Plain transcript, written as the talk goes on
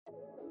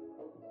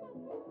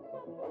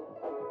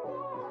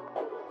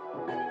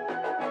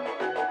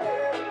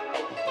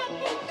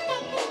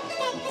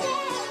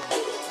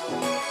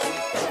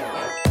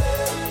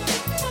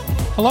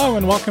Hello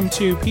and welcome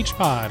to Peach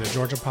Pod, a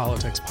Georgia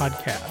Politics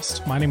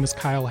podcast. My name is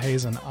Kyle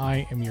Hayes and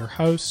I am your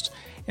host.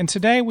 And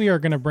today we are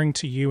going to bring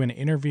to you an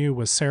interview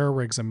with Sarah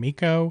Riggs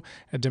Amico,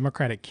 a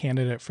Democratic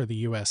candidate for the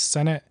U.S.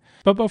 Senate.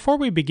 But before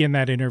we begin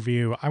that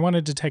interview, I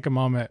wanted to take a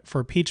moment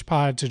for Peach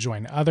Pod to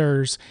join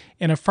others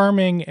in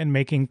affirming and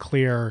making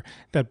clear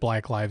that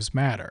Black Lives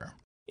Matter.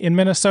 In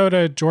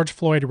Minnesota, George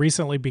Floyd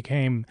recently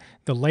became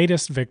the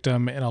latest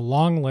victim in a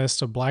long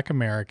list of Black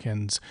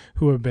Americans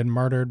who have been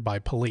murdered by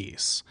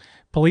police.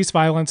 Police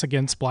violence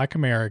against Black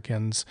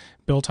Americans,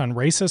 built on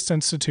racist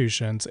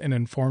institutions and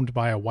informed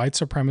by a white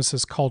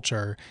supremacist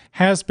culture,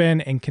 has been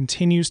and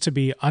continues to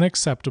be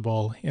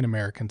unacceptable in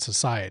American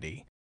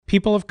society.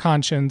 People of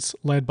conscience,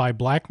 led by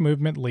Black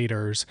movement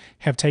leaders,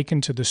 have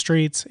taken to the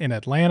streets in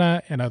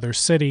Atlanta and other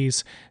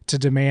cities to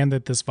demand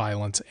that this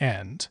violence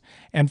end.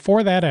 And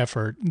for that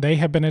effort, they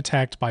have been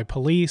attacked by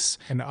police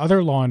and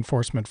other law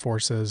enforcement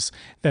forces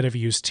that have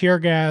used tear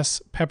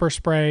gas, pepper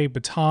spray,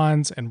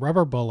 batons, and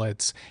rubber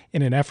bullets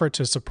in an effort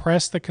to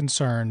suppress the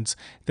concerns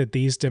that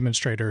these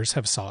demonstrators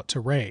have sought to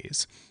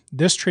raise.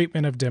 This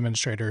treatment of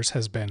demonstrators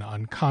has been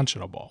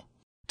unconscionable.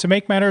 To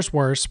make matters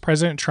worse,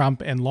 President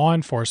Trump and law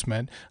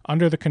enforcement,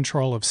 under the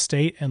control of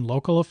state and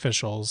local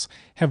officials,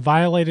 have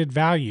violated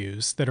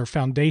values that are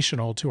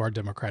foundational to our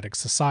democratic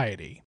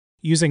society.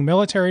 Using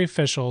military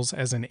officials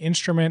as an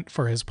instrument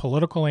for his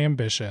political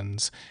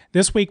ambitions,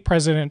 this week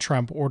President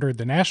Trump ordered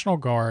the National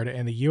Guard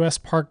and the U.S.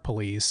 Park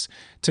Police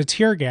to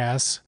tear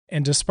gas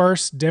and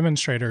disperse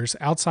demonstrators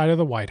outside of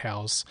the White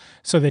House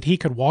so that he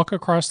could walk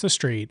across the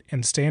street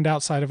and stand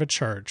outside of a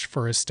church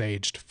for a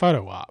staged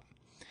photo op.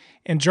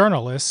 And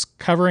journalists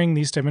covering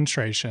these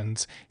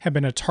demonstrations have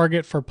been a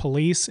target for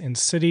police in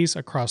cities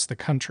across the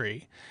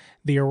country.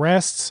 The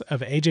arrests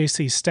of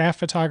AJC staff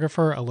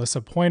photographer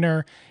Alyssa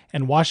Pointer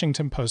and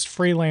Washington Post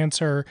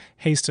freelancer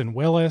Haston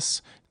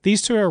Willis,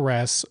 these two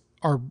arrests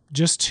are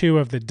just two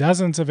of the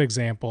dozens of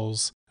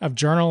examples of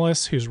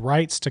journalists whose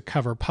rights to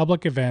cover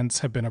public events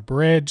have been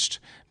abridged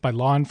by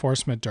law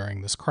enforcement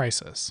during this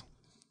crisis.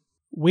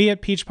 We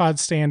at Peach Pod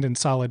stand in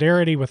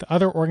solidarity with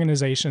other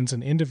organizations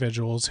and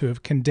individuals who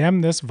have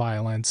condemned this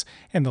violence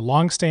and the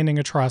long-standing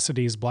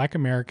atrocities Black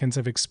Americans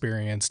have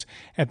experienced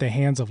at the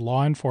hands of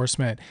law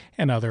enforcement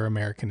and other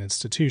American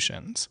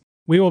institutions.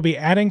 We will be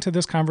adding to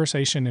this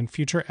conversation in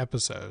future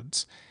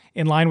episodes.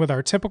 In line with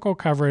our typical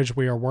coverage,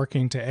 we are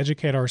working to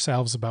educate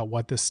ourselves about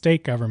what the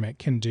state government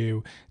can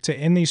do to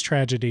end these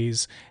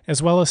tragedies,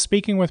 as well as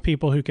speaking with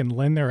people who can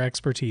lend their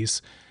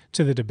expertise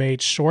to the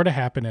debates sure to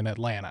happen in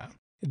Atlanta.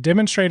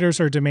 Demonstrators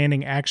are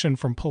demanding action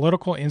from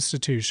political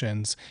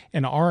institutions,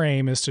 and our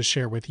aim is to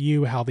share with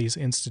you how these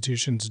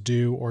institutions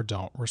do or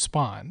don't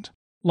respond.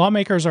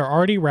 Lawmakers are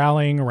already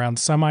rallying around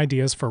some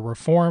ideas for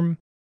reform,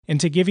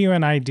 and to give you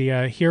an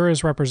idea, here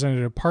is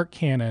Representative Park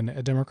Cannon,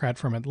 a Democrat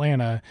from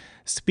Atlanta,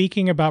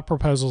 speaking about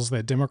proposals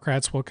that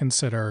Democrats will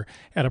consider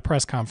at a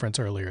press conference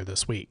earlier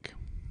this week.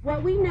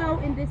 What we know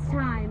in this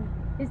time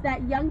is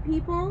that young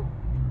people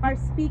are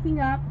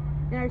speaking up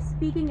and are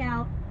speaking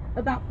out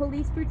about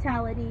police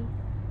brutality,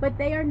 but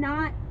they are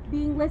not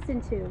being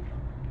listened to.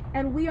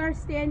 And we are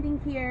standing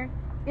here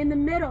in the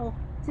middle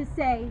to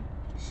say,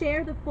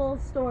 share the full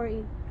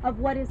story of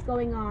what is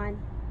going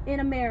on in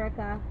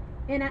America,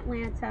 in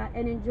Atlanta,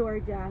 and in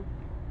Georgia.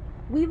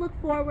 We look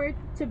forward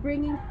to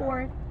bringing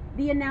forth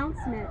the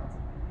announcement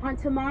on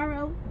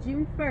tomorrow,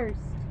 June 1st,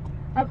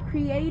 of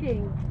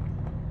creating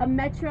a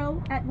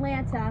Metro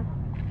Atlanta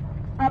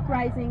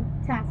Uprising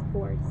Task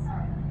Force.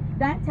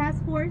 That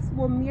task force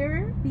will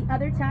mirror the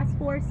other task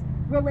force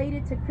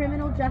related to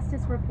criminal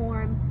justice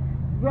reform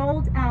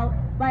rolled out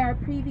by our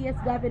previous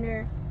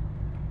governor.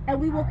 And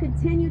we will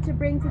continue to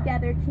bring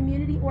together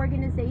community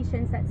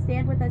organizations that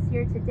stand with us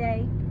here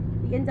today,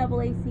 the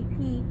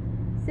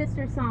NAACP,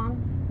 Sister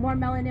Song, More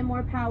Melanin,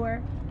 More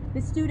Power,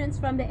 the students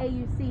from the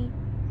AUC,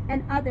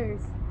 and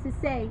others to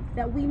say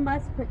that we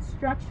must put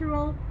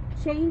structural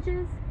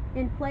changes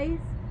in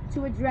place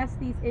to address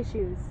these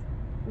issues.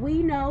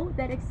 We know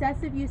that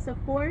excessive use of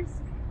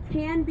force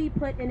can be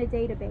put in a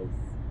database.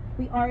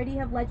 We already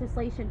have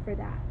legislation for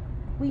that.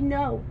 We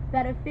know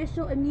that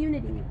official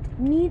immunity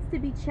needs to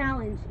be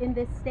challenged in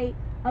this state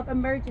of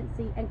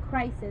emergency and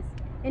crisis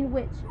in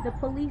which the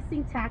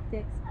policing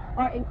tactics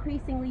are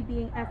increasingly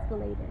being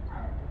escalated.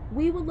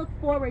 We will look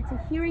forward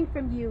to hearing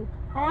from you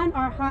on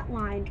our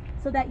hotline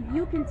so that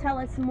you can tell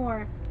us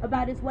more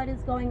about what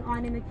is going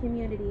on in the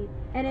community.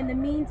 And in the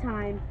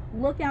meantime,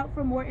 look out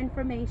for more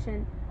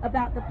information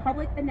about the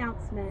public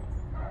announcement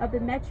of the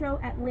Metro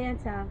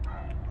Atlanta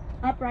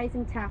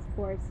Uprising Task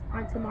Force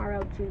on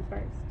tomorrow, June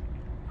 1st.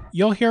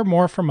 You'll hear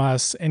more from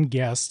us and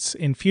guests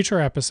in future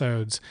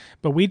episodes,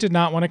 but we did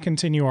not want to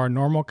continue our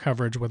normal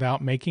coverage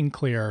without making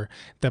clear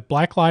that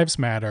Black Lives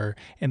Matter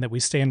and that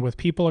we stand with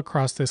people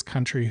across this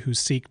country who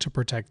seek to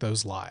protect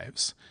those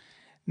lives.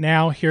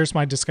 Now, here's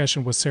my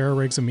discussion with Sarah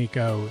Riggs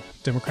Amico,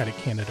 Democratic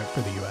candidate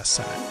for the U.S.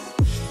 Senate.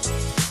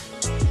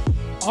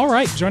 All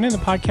right, joining the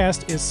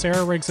podcast is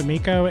Sarah Riggs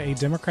Amico, a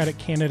Democratic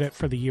candidate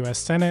for the U.S.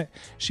 Senate.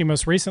 She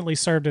most recently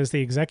served as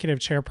the executive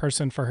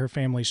chairperson for her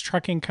family's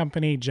trucking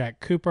company, Jack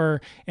Cooper,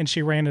 and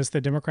she ran as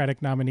the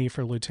Democratic nominee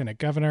for lieutenant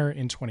governor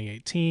in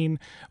 2018.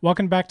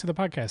 Welcome back to the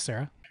podcast,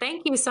 Sarah.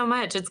 Thank you so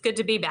much. It's good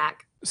to be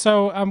back.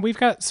 So we've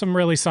got some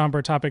really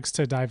somber topics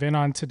to dive in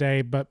on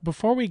today, but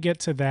before we get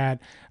to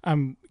that,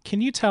 can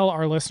you tell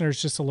our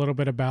listeners just a little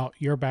bit about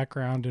your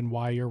background and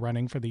why you're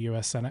running for the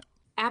U.S. Senate?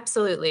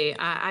 Absolutely.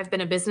 I've been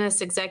a business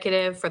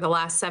executive for the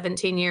last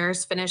 17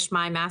 years, finished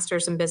my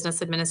master's in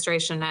business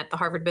administration at the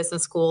Harvard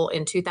Business School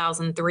in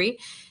 2003.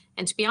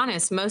 And to be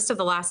honest, most of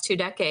the last 2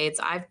 decades,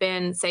 I've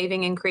been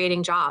saving and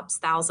creating jobs,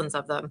 thousands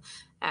of them.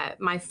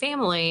 My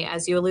family,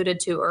 as you alluded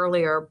to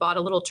earlier, bought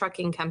a little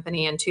trucking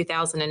company in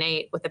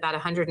 2008 with about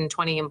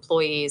 120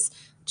 employees,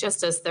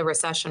 just as the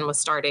recession was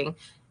starting.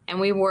 And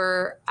we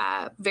were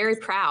very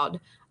proud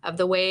of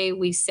the way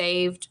we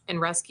saved and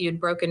rescued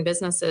broken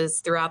businesses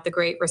throughout the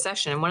Great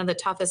Recession, one of the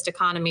toughest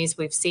economies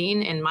we've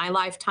seen in my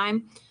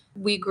lifetime.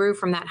 We grew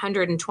from that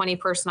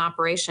 120-person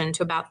operation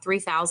to about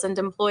 3,000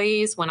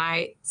 employees when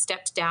I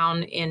stepped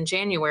down in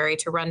January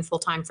to run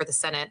full-time for the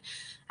Senate.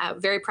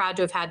 Very proud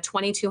to have had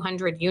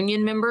 2,200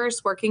 union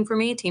members working for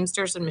me,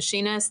 Teamsters and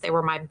machinists. They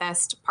were my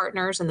best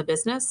partners in the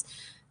business.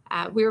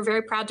 We were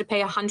very proud to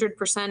pay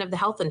 100% of the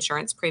health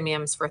insurance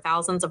premiums for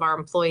thousands of our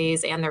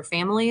employees and their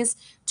families,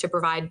 to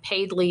provide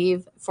paid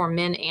leave for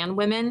men and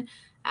women,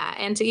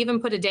 and to even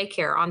put a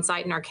daycare on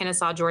site in our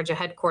Kennesaw, Georgia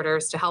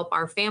headquarters to help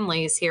our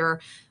families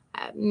here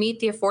meet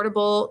the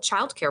affordable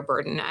childcare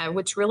burden,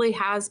 which really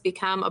has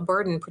become a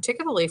burden,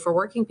 particularly for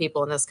working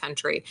people in this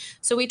country.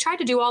 So we try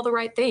to do all the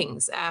right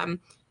things. And,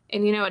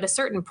 at a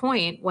certain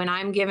point, when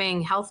I'm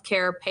giving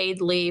healthcare, paid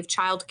leave,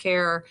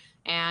 childcare,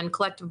 and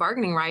collective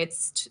bargaining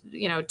rights,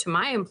 to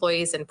my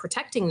employees and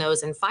protecting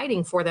those and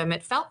fighting for them,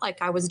 it felt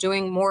like I was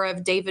doing more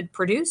of David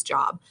Perdue's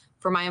job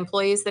for my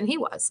employees than he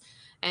was.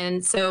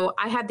 And so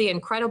I had the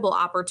incredible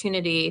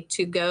opportunity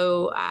to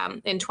go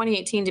in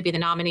 2018 to be the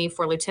nominee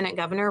for lieutenant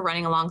governor,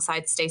 running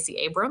alongside Stacey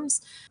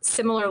Abrams.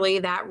 Similarly,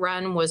 that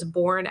run was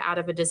born out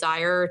of a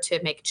desire to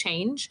make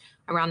change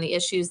around the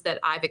issues that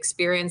I've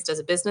experienced as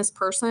a business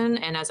person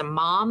and as a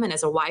mom and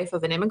as a wife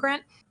of an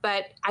immigrant.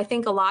 But I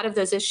think a lot of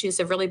those issues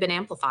have really been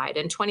amplified.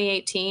 In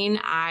 2018,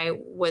 I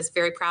was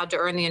very proud to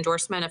earn the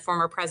endorsement of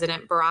former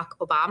President Barack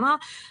Obama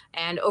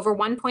and over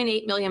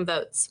 1.8 million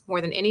votes, more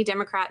than any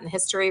Democrat in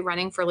history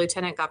running for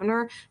lieutenant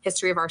governor,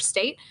 history of our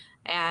state,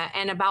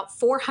 and about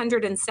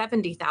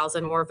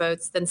 470,000 more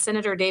votes than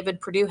Senator David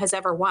Perdue has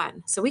ever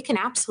won. So we can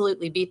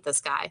absolutely beat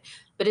this guy,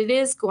 but it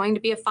is going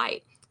to be a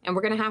fight, and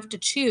we're going to have to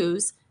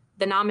choose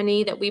the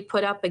nominee that we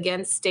put up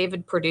against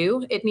David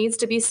Perdue. It needs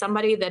to be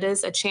somebody that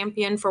is a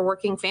champion for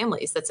working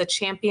families, that's a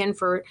champion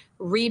for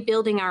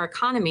rebuilding our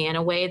economy in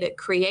a way that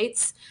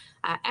creates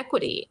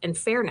equity and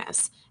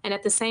fairness. And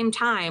at the same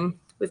time,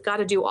 we've got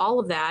to do all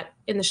of that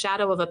in the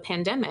shadow of a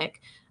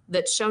pandemic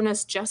that's shown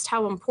us just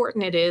how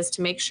important it is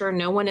to make sure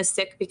no one is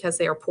sick because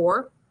they are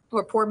poor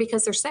or poor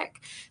because they're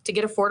sick, to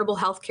get affordable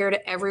health care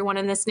to everyone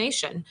in this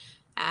nation.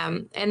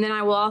 And then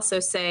I will also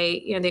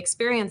say, the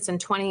experience in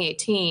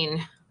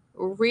 2018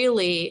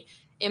 really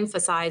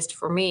emphasized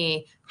for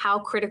me how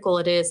critical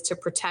it is to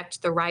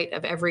protect the right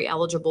of every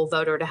eligible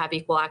voter to have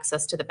equal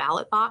access to the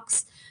ballot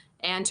box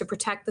and to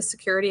protect the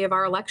security of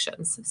our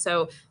elections.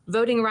 So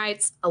voting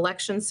rights,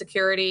 election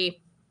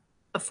security,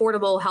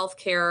 affordable health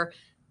care,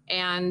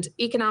 and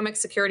economic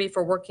security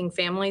for working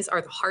families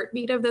are the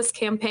heartbeat of this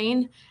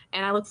campaign.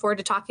 And I look forward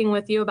to talking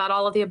with you about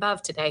all of the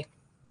above today.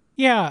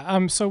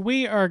 Yeah, so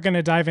we are going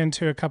to dive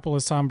into a couple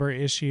of somber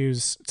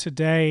issues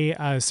today.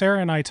 Sarah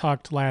and I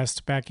talked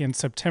last back in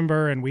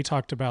September, and we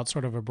talked about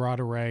sort of a broad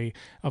array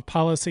of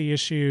policy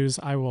issues.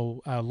 I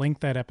will link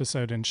that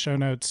episode in show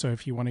notes, so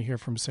if you want to hear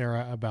from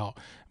Sarah about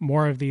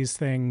more of these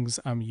things,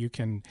 you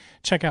can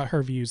check out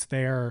her views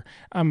there.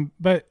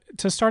 But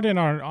to start in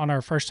on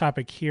our first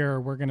topic here,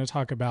 we're going to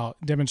talk about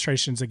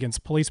demonstrations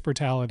against police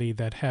brutality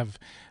that have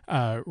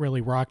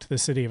really rocked the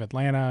city of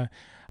Atlanta.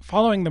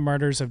 Following the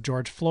murders of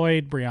George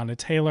Floyd, Breonna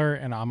Taylor,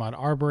 and Ahmaud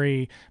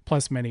Arbery,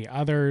 plus many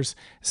others,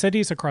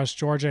 cities across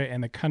Georgia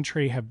and the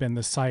country have been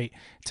the site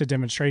to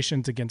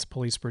demonstrations against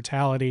police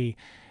brutality.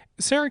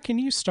 Sarah, can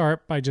you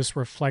start by just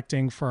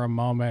reflecting for a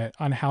moment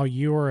on how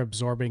you are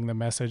absorbing the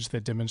message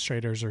that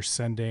demonstrators are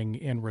sending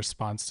in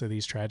response to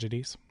these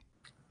tragedies?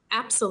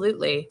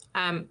 Absolutely.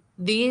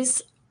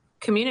 These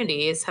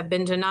communities have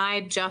been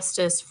denied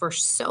justice for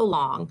so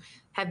long,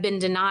 have been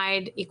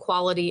denied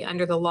equality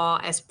under the law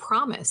as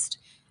promised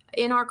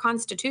in our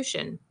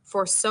Constitution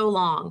for so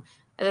long,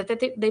 that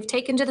they've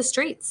taken to the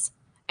streets.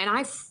 And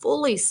I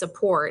fully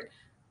support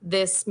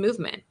this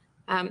movement.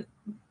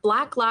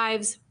 Black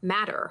lives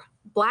matter.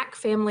 Black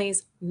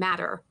families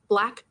matter.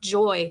 Black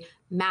joy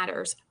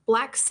matters.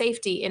 Black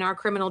safety in our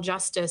criminal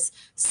justice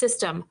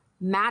system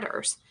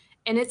matters.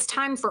 And it's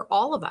time for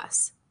all of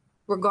us,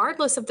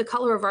 regardless of the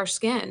color of our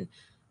skin,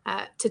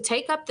 to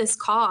take up this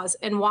cause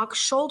and walk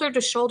shoulder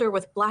to shoulder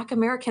with Black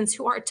Americans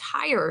who are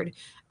tired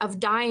of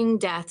dying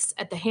deaths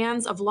at the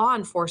hands of law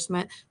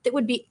enforcement that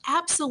would be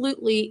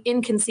absolutely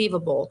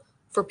inconceivable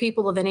for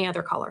people of any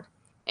other color.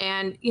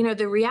 And,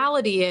 the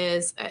reality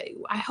is,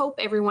 I hope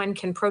everyone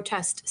can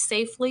protest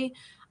safely.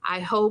 I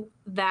hope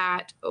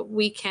that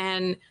we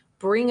can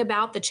bring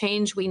about the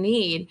change we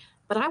need.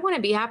 But I want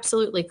to be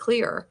absolutely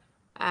clear.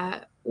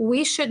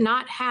 We should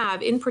not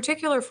have, in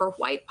particular for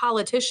white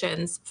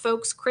politicians,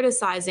 folks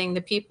criticizing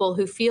the people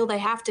who feel they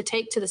have to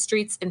take to the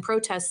streets and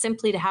protest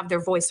simply to have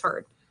their voice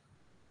heard,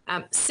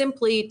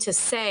 simply to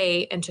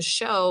say and to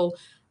show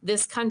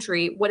this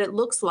country what it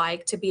looks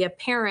like to be a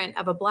parent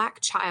of a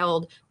Black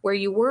child, where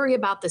you worry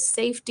about the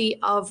safety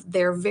of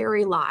their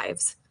very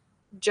lives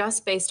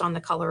just based on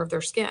the color of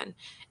their skin.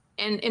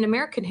 And in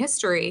American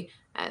history,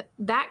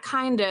 that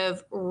kind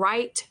of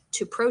right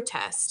to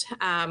protest,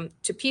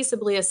 to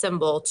peaceably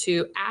assemble,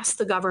 to ask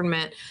the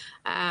government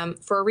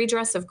for a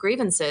redress of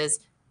grievances,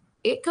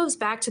 it goes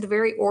back to the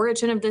very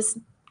origin of this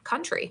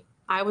country.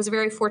 I was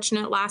very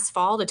fortunate last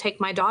fall to take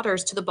my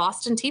daughters to the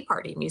Boston Tea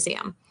Party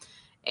Museum.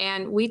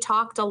 And we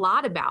talked a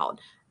lot about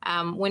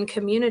when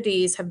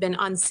communities have been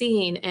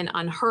unseen and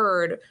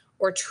unheard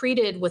or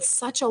treated with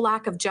such a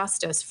lack of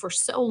justice for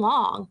so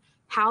long,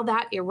 how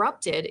that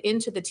erupted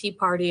into the Tea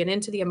Party and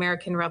into the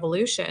American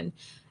Revolution.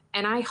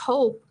 And I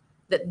hope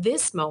that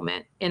this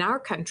moment in our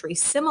country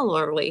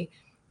similarly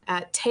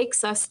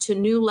takes us to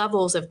new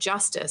levels of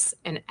justice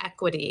and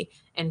equity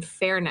and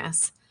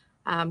fairness,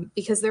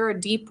 because there are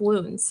deep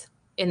wounds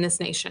in this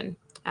nation,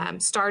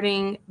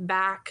 starting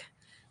back,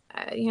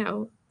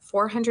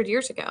 400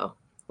 years ago,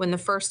 when the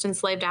first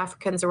enslaved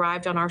Africans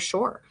arrived on our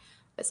shore.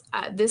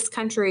 This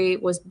country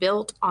was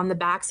built on the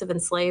backs of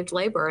enslaved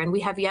labor, and we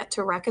have yet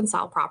to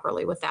reconcile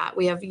properly with that.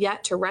 We have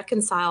yet to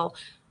reconcile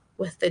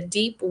with the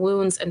deep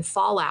wounds and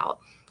fallout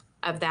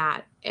of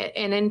that.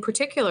 And in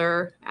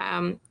particular,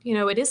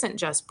 it isn't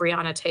just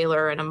Breonna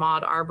Taylor and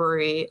Ahmaud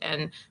Arbery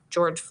and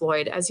George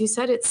Floyd. As you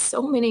said, it's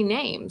so many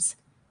names.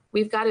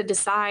 We've got to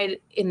decide,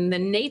 in the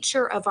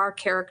nature of our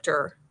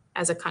character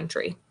as a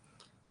country,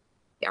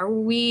 are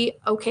we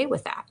okay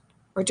with that?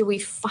 Or do we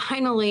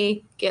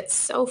finally get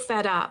so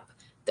fed up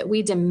that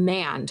we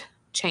demand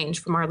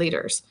change from our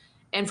leaders?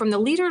 And from the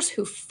leaders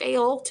who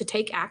fail to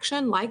take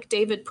action, like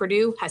David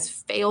Perdue has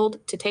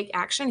failed to take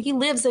action. He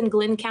lives in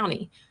Glynn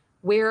County,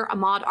 where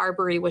Ahmaud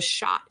Arbery was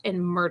shot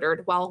and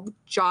murdered while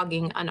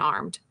jogging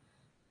unarmed.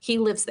 He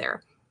lives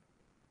there.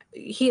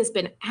 He has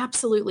been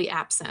absolutely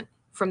absent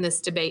from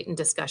this debate and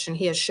discussion.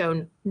 He has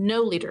shown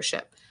no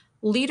leadership.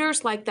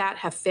 Leaders like that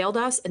have failed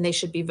us, and they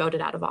should be voted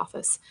out of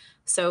office.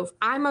 So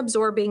I'm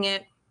absorbing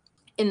it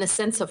in the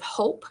sense of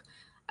hope,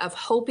 of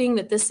hoping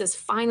that this is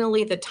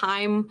finally the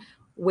time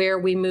where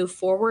we move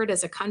forward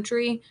as a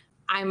country.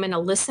 I'm in a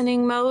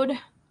listening mode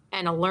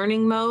and a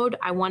learning mode.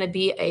 I want to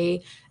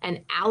be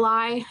an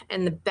ally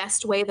in the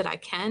best way that I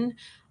can.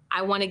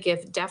 I want to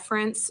give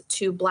deference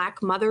to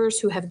Black mothers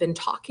who have been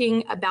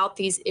talking about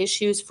these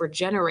issues for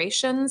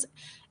generations,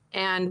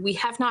 and we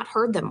have not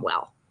heard them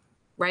well.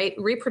 Right?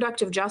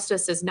 Reproductive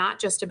justice is not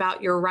just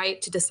about your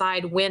right to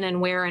decide when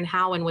and where and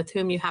how and with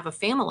whom you have a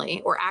family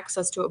or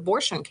access to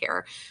abortion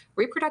care.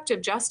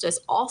 Reproductive justice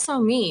also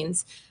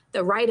means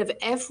the right of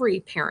every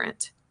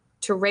parent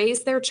to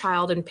raise their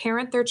child and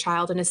parent their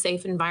child in a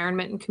safe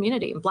environment and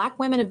community. And Black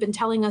women have been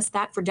telling us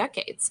that for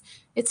decades.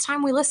 It's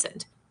time we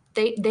listened.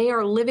 They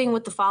are living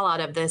with the fallout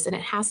of this, and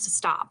it has to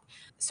stop.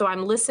 So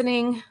I'm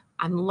listening,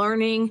 I'm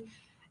learning,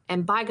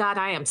 and by God,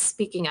 I am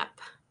speaking up.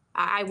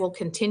 I will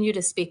continue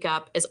to speak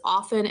up as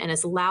often and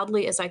as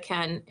loudly as I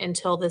can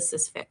until this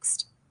is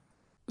fixed.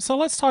 So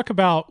let's talk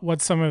about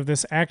what some of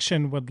this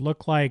action would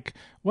look like.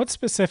 What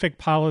specific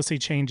policy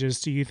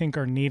changes do you think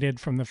are needed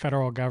from the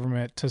federal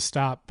government to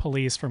stop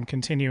police from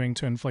continuing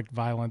to inflict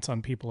violence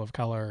on people of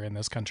color in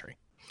this country?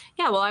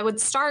 Yeah, well, I would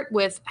start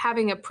with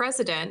having a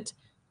president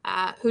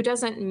who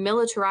doesn't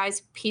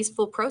militarize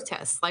peaceful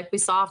protests like we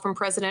saw from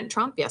President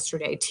Trump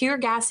yesterday, tear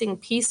gassing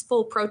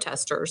peaceful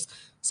protesters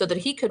so that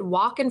he could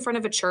walk in front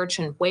of a church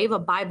and wave a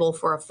Bible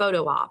for a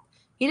photo op.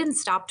 He didn't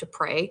stop to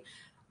pray.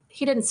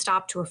 He didn't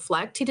stop to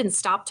reflect. He didn't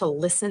stop to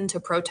listen to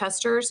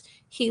protesters.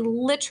 He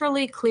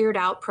literally cleared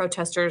out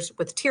protesters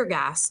with tear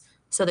gas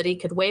so that he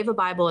could wave a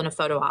Bible in a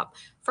photo op.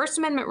 First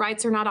Amendment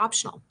rights are not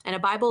optional, and a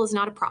Bible is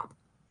not a prop.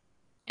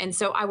 And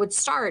so I would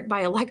start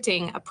by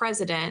electing a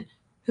president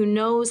who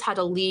knows how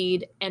to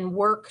lead and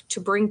work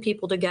to bring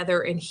people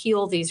together and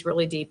heal these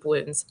really deep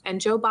wounds. And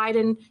Joe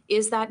Biden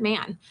is that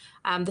man.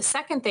 The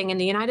second thing, in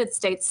the United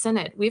States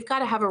Senate, we've got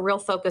to have a real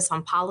focus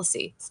on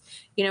policies.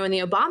 In the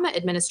Obama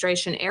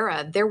administration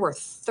era, there were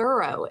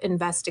thorough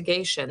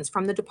investigations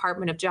from the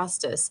Department of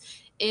Justice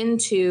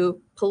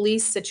into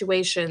police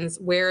situations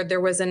where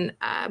there was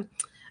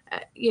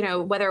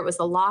whether it was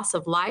the loss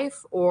of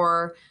life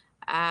or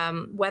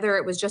whether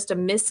it was just a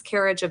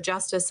miscarriage of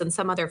justice in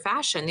some other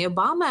fashion. The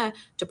Obama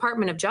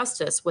Department of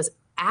Justice was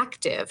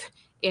active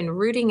in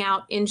rooting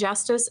out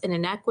injustice and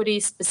inequity,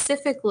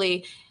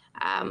 specifically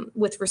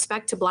with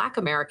respect to Black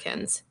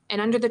Americans. And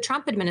under the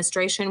Trump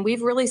administration,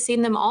 we've really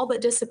seen them all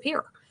but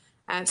disappear.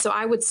 So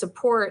I would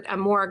support a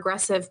more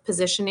aggressive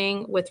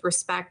positioning with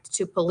respect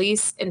to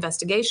police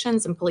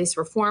investigations and police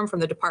reform from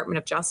the Department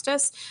of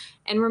Justice.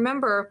 And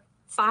remember,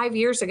 5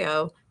 years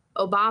ago,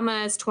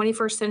 Obama's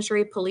 21st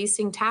Century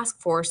Policing Task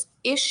Force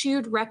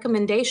issued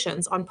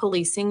recommendations on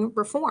policing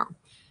reform.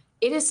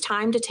 It is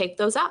time to take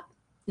those up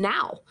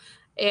now.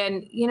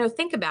 And,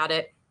 think about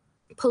it.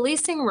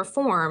 Policing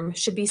reform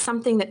should be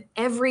something that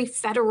every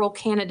federal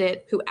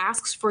candidate who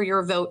asks for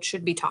your vote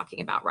should be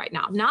talking about right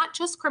now, not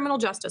just criminal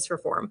justice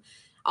reform,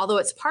 although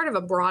it's part of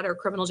a broader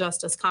criminal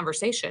justice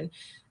conversation.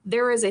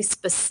 There is a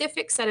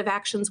specific set of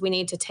actions we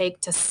need to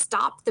take to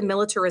stop the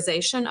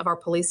militarization of our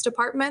police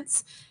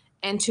departments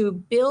and to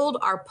build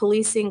our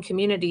policing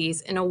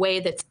communities in a way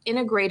that's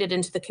integrated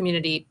into the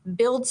community,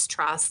 builds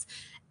trust,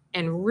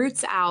 and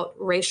roots out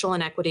racial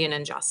inequity and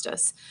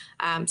injustice.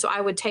 So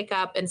I would take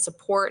up and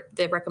support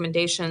the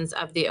recommendations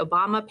of the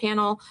Obama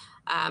panel.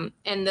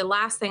 And the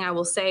last thing I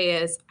will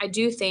say is I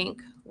do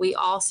think we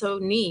also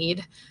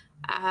need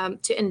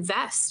to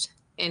invest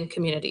in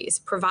communities,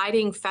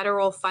 providing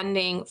federal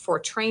funding for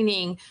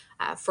training,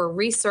 for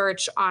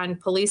research on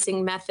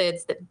policing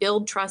methods that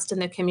build trust in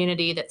the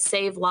community, that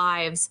save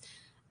lives.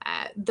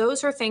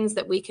 Those are things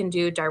that we can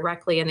do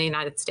directly in the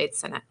United States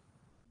Senate.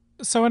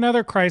 So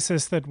another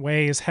crisis that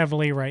weighs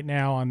heavily right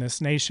now on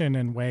this nation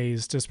and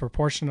weighs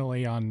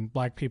disproportionately on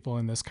Black people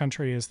in this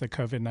country is the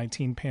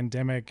COVID-19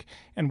 pandemic.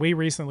 And we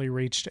recently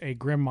reached a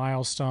grim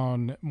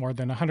milestone. More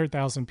than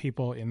 100,000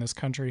 people in this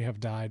country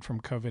have died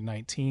from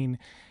COVID-19.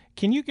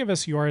 Can you give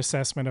us your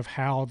assessment of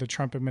how the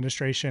Trump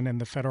administration and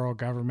the federal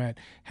government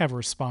have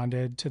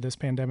responded to this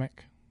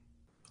pandemic?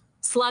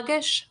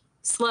 Sluggish,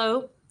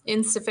 slow,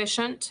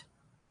 insufficient,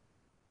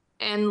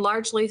 and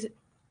largely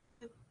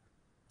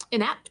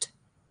inept.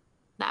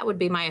 That would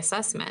be my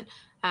assessment.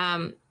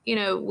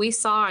 We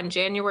saw on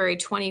January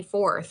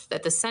 24th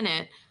that the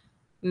Senate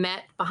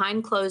met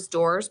behind closed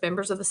doors,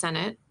 members of the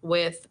Senate,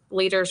 with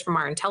leaders from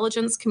our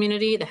intelligence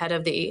community, the head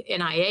of the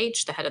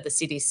NIH, the head of the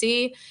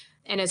CDC.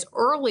 And as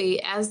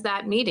early as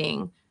that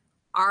meeting,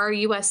 our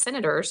U.S.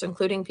 senators,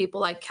 including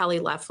people like Kelly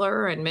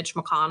Loeffler and Mitch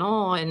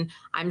McConnell, and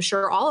I'm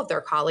sure all of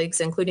their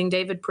colleagues, including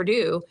David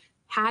Perdue,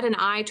 had an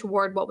eye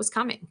toward what was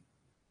coming.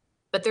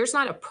 But there's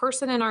not a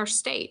person in our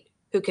state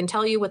who can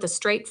tell you with a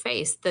straight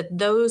face that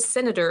those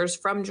senators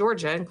from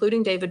Georgia,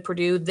 including David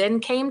Perdue, then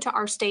came to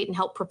our state and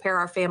helped prepare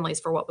our families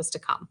for what was to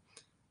come.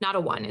 Not a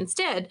one.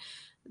 Instead,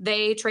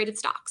 they traded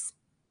stocks.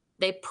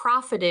 They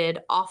profited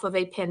off of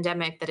a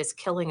pandemic that is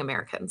killing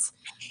Americans.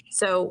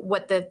 So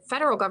what the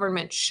federal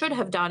government should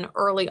have done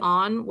early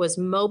on was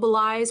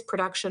mobilize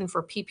production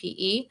for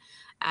PPE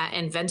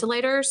and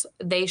ventilators.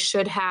 They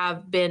should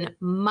have been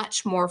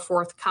much more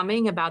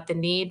forthcoming about the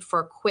need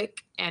for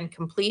quick and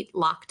complete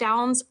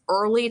lockdowns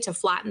early to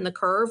flatten the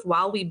curve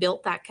while we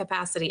built that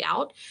capacity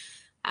out.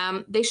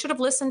 They should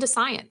have listened to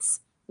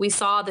science. We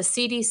saw the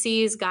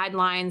CDC's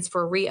guidelines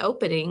for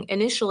reopening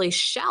initially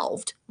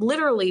shelved,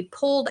 literally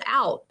pulled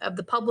out of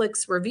the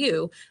public's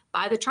review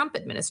by the Trump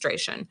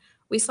administration.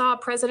 We saw a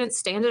president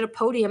stand at a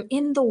podium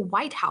in the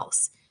White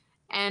House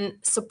and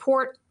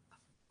support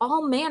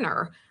all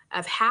manner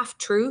of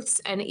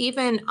half-truths and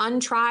even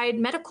untried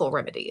medical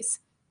remedies.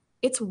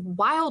 It's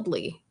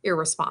wildly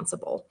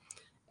irresponsible,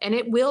 and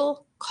it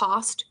will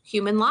cost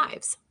human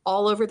lives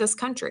all over this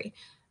country.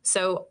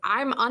 So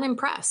I'm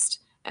unimpressed.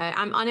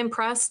 I'm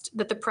unimpressed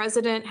that the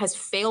president has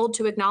failed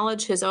to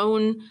acknowledge his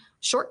own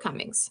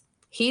shortcomings.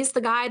 He's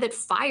the guy that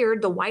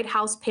fired the White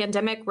House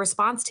pandemic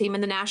response team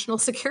in the National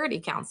Security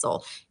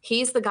Council.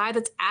 He's the guy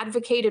that's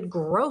advocated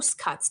gross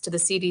cuts to the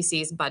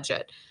CDC's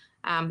budget.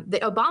 The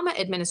Obama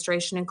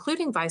administration,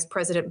 including Vice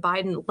President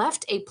Biden,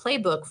 left a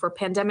playbook for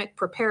pandemic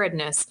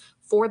preparedness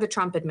for the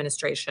Trump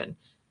administration.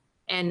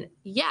 And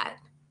yet,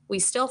 we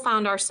still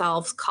found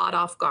ourselves caught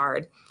off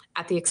guard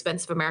at the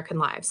expense of American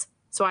lives.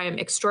 So I am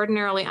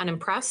extraordinarily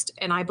unimpressed,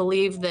 and I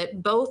believe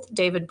that both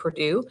David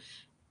Perdue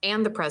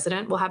and the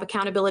president will have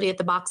accountability at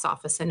the box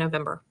office in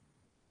November.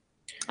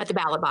 At the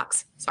ballot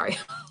box, sorry.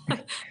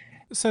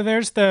 So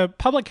there's the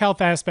public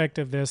health aspect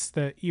of this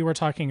that you were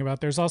talking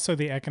about. There's also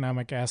the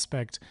economic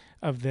aspect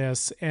of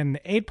this, and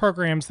aid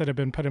programs that have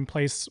been put in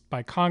place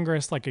by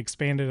Congress, like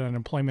expanded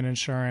unemployment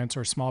insurance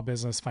or small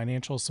business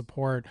financial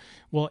support,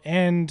 will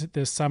end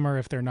this summer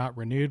if they're not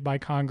renewed by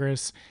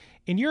Congress.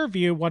 In your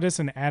view, what does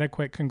an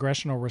adequate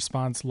congressional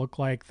response look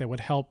like that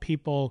would help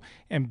people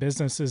and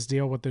businesses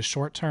deal with the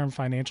short-term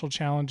financial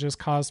challenges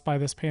caused by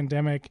this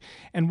pandemic?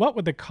 And what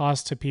would the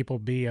cost to people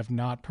be of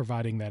not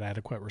providing that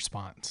adequate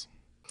response?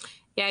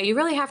 Yeah, you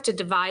really have to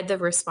divide the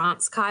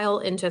response, Kyle,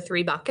 into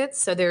three buckets.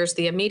 So there's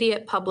the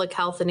immediate public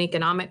health and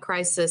economic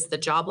crisis, the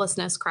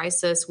joblessness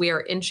crisis. We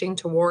are inching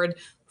toward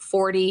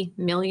 40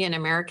 million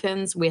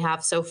Americans. We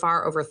have so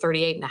far over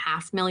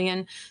 38.5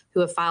 million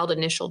who have filed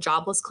initial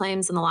jobless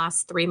claims in the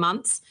last 3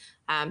 months.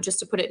 Just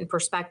to put it in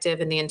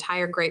perspective, in the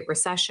entire Great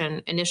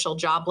Recession, initial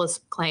jobless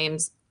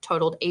claims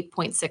totaled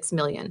 8.6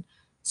 million.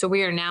 So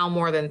we are now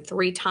more than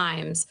 3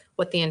 times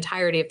what the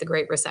entirety of the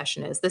Great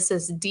Recession is. This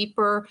is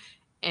deeper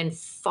and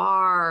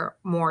far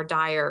more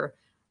dire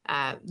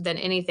than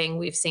anything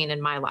we've seen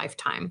in my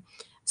lifetime.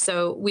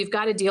 So we've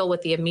got to deal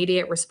with the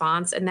immediate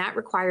response, and that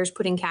requires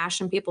putting cash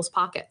in people's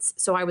pockets.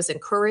 So I was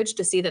encouraged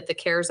to see that the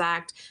CARES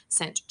Act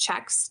sent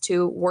checks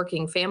to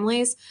working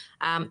families.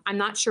 I'm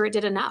not sure it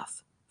did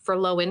enough for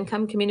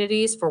low-income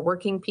communities, for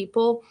working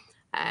people.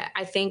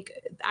 I think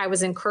I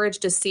was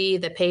encouraged to see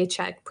the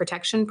Paycheck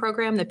Protection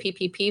Program, the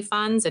PPP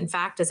funds. In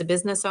fact, as a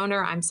business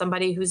owner, I'm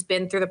somebody who's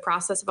been through the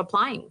process of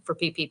applying for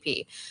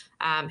PPP.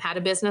 Had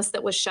a business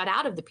that was shut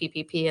out of the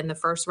PPP in the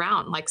first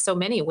round, like so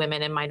many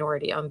women and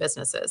minority-owned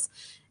businesses.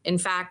 In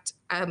fact,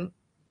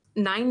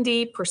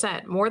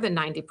 90%, more than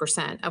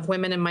 90% of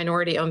women and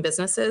minority-owned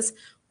businesses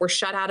were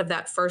shut out of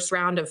that first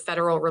round of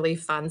federal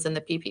relief funds in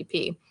the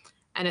PPP.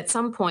 And at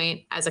some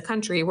point, as a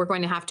country, we're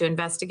going to have to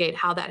investigate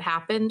how that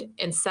happened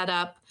and set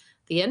up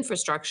the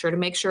infrastructure to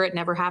make sure it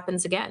never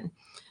happens again.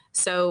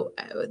 So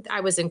I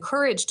was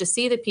encouraged to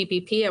see the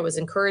PPP. I was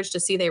encouraged to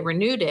see they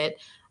renewed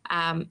it.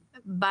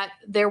 But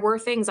there were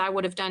things I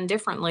would have done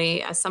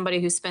differently as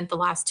somebody who spent the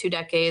last 2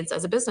 decades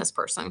as a business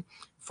person.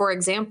 For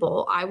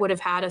example, I would have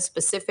had a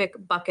specific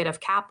bucket of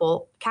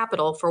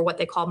capital for what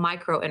they call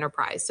micro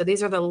enterprise. So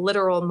these are the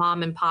literal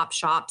mom and pop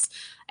shops,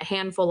 a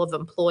handful of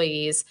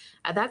employees.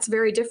 That's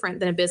very different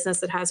than a business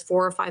that has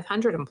 400 or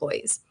 500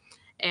 employees.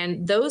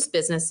 And those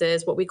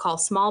businesses, what we call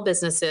small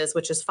businesses,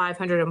 which is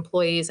 500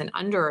 employees and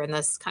under in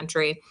this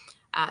country,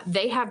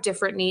 they have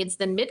different needs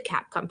than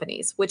mid-cap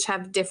companies, which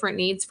have different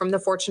needs from the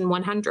Fortune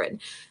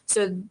 100.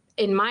 So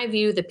in my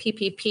view, the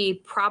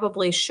PPP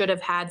probably should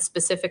have had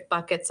specific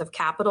buckets of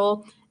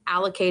capital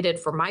allocated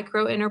for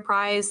micro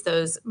enterprise,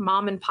 those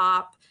mom and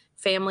pop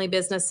family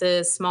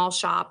businesses, small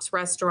shops,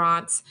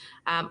 restaurants,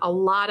 a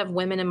lot of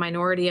women and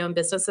minority-owned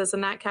businesses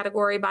in that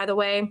category, by the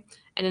way,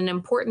 and an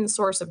important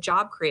source of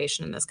job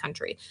creation in this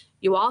country.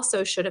 You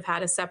also should have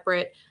had a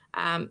separate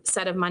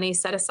set of money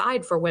set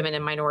aside for women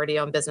and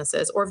minority-owned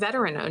businesses or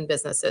veteran-owned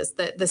businesses.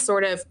 The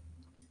sort of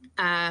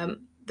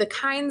the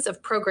kinds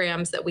of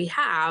programs that we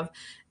have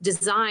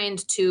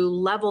designed to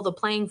level the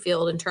playing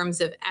field in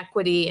terms of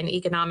equity and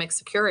economic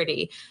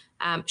security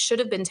should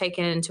have been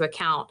taken into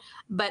account.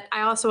 But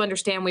I also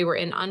understand we were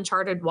in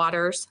uncharted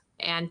waters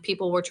and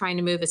people were trying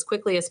to move as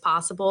quickly as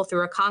possible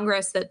through a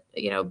Congress that,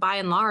 by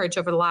and large,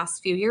 over the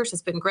last few years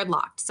has been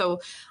gridlocked. So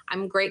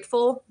I'm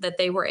grateful that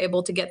they were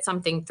able to get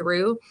something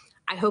through.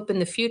 I hope in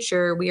the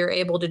future we are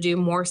able to do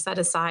more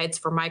set-asides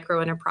for micro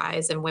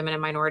enterprise and women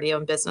and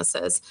minority-owned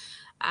businesses.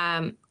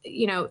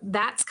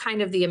 That's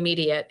kind of the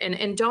immediate,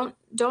 and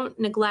don't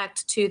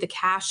neglect to the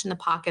cash in the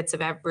pockets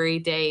of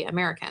everyday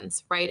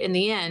Americans, right? In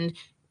the end,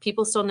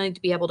 people still need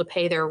to be able to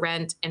pay their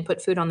rent and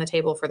put food on the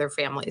table for their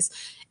families.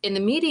 In the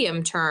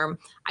medium term,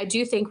 I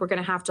do think we're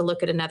going to have to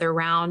look at another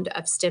round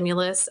of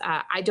stimulus.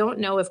 I don't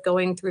know if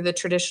going through the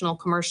traditional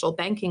commercial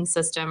banking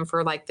system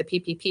for like the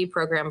PPP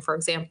program, for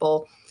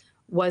example,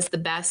 was the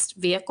best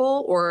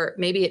vehicle, or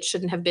maybe it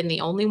shouldn't have been the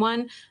only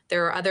one.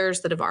 There are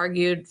others that have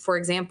argued, for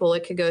example,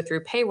 it could go through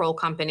payroll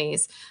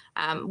companies.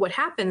 What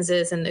happens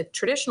is in the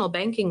traditional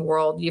banking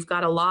world, you've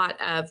got a lot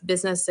of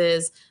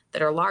businesses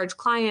that are large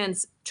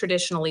clients,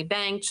 traditionally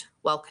banked,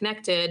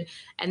 well-connected,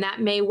 and that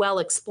may well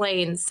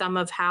explain some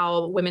of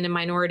how women and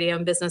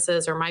minority-owned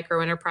businesses or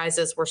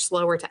micro-enterprises were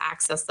slower to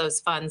access those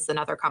funds than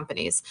other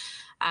companies.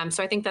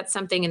 So I think that's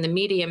something in the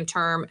medium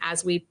term,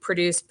 as we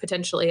produce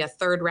potentially a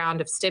third round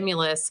of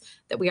stimulus,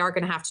 that we are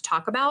going to have to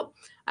talk about.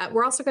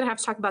 We're also going to have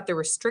to talk about the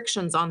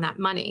restrictions on that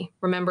money.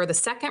 Remember, the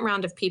second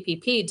round of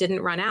PPP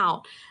didn't run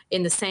out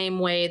in the same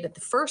way that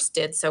the first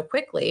did so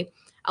quickly.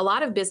 A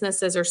lot of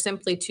businesses are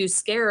simply too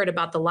scared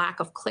about the lack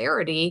of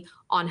clarity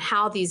on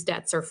how these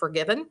debts are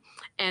forgiven.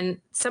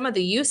 And some of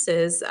the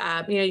uses,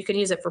 you can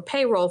use it for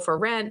payroll, for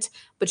rent,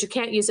 but you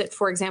can't use it,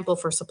 for example,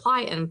 for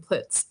supply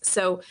inputs.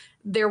 So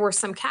there were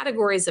some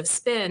categories of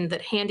spend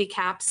that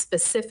handicap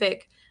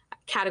specific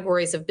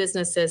categories of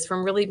businesses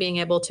from really being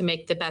able to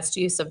make the best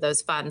use of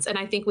those funds. And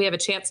I think we have a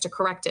chance to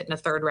correct it in a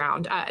third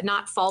round,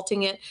 not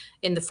faulting it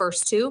in the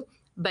first two,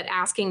 but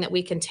asking that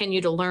we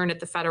continue to learn at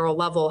the federal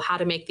level how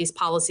to make these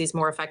policies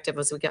more effective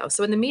as we go.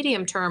 So in the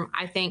medium term,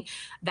 I think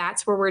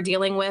that's where we're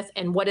dealing with,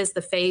 and what does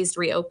the phased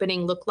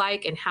reopening look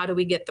like, and how do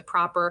we get the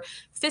proper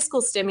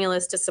fiscal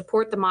stimulus to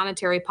support the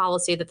monetary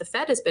policy that the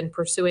Fed has been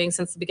pursuing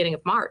since the beginning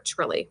of March,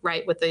 really,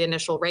 right, with the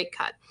initial rate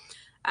cut.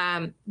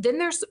 Then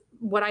there's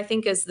what I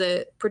think is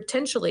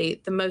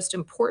potentially the most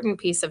important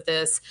piece of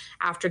this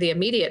after the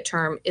immediate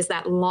term is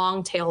that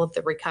long tail of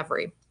the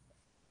recovery.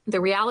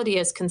 The reality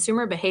is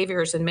consumer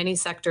behaviors in many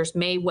sectors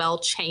may well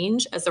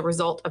change as a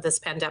result of this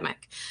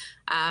pandemic.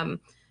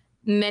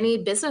 Many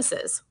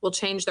businesses will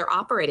change their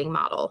operating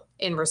model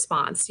in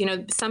response.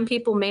 Some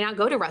people may not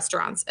go to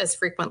restaurants as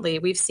frequently.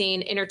 We've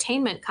seen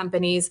entertainment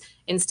companies,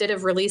 instead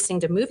of releasing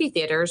to movie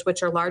theaters,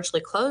 which are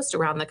largely closed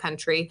around the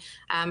country,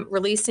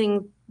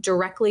 releasing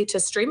directly to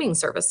streaming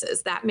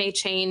services. That may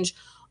change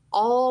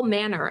all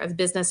manner of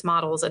business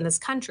models in this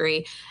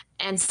country.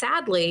 And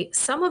sadly,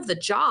 some of the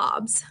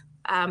jobs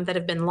that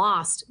have been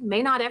lost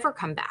may not ever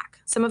come back.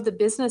 Some of the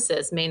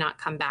businesses may not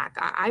come back.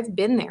 I've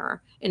been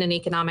there in an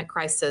economic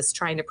crisis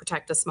trying to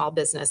protect a small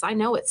business. I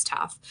know it's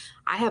tough.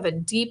 I have a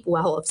deep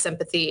well of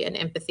sympathy and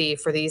empathy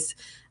for these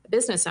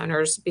business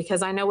owners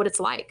because I know what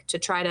it's like to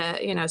try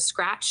to,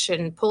 scratch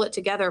and pull it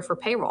together for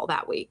payroll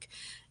that week.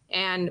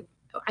 And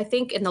I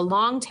think in the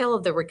long tail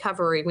of the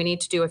recovery, we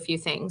need to do a few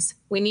things.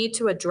 We need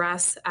to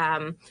address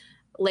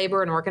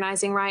labor and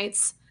organizing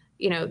rights,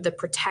 the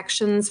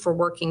protections for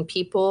working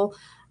people.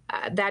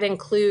 That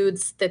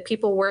includes the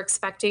people we're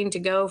expecting to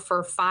go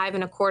for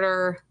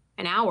 $5.25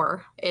 an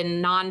hour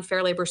in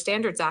non-Fair Labor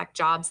Standards Act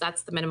jobs.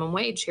 That's the minimum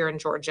wage here in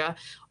Georgia,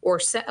 or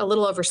a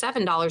little over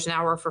 $7 an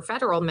hour for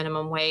federal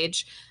minimum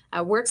wage.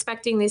 We're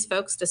expecting these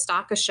folks to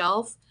stock a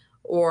shelf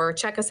or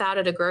check us out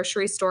at a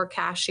grocery store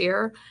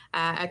cashier,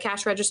 a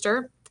cash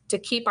register, to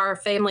keep our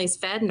families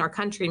fed and our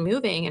country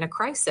moving in a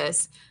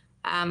crisis.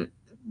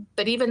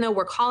 But even though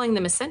we're calling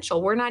them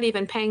essential, we're not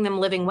even paying them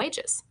living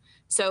wages.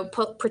 So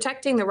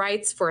protecting the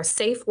rights for a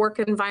safe work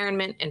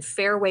environment and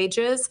fair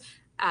wages,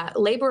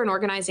 labor and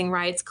organizing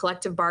rights,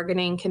 collective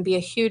bargaining can be a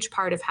huge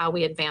part of how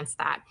we advance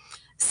that.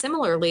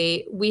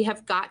 Similarly, we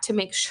have got to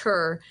make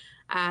sure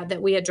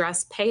that we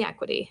address pay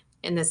equity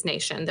in this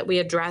nation, that we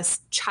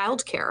address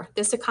childcare.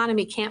 This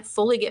economy can't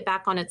fully get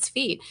back on its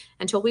feet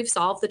until we've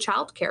solved the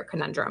childcare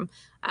conundrum.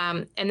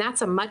 And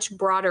that's a much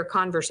broader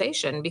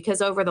conversation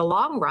because over the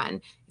long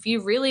run, if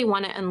you really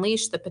want to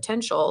unleash the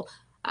potential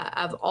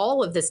of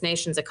all of this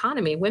nation's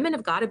economy, women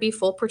have got to be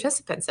full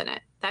participants in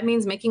it. That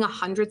means making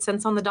 100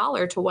 cents on the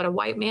dollar to what a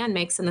white man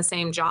makes in the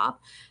same job.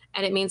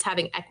 And it means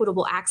having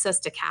equitable access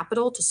to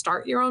capital to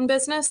start your own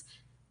business.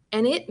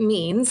 And it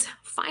means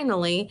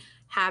finally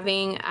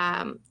having,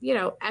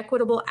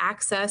 equitable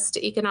access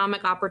to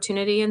economic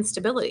opportunity and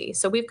stability.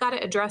 So we've got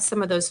to address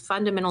some of those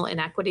fundamental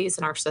inequities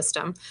in our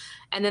system.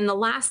 And then the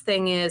last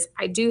thing is,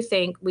 I do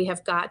think we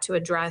have got to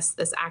address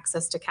this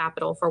access to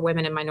capital for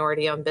women and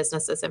minority-owned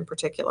businesses in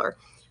particular.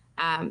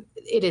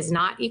 It is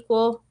not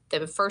equal.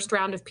 The first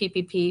round of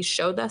PPP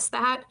showed us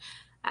that.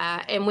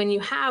 And when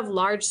you have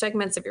large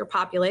segments of your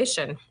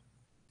population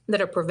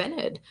that are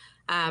prevented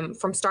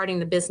from starting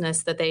the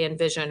business that they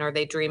envision or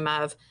they dream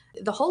of,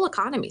 the whole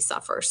economy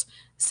suffers.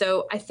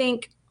 So I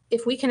think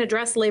if we can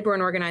address labor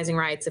and organizing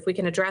rights, if we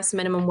can address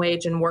minimum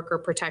wage and worker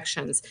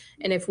protections,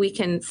 and if we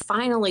can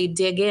finally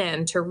dig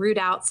in to root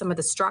out some of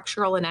the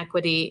structural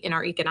inequity in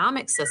our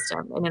economic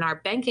system and in our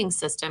banking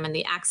system and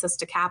the access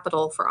to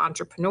capital for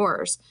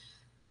entrepreneurs,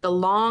 the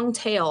long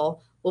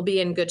tail will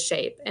be in good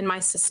shape. And I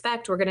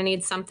suspect we're going to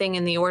need something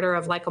in the order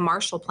of like a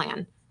Marshall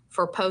Plan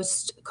for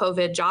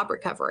post-COVID job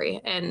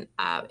recovery. And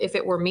if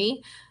it were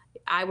me,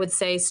 I would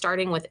say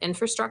starting with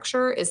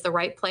infrastructure is the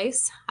right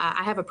place.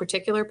 I have a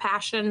particular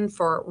passion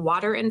for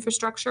water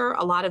infrastructure.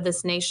 A lot of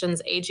this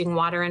nation's aging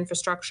water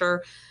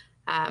infrastructure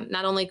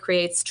not only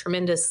creates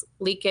tremendous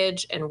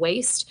leakage and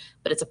waste,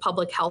 but it's a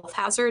public health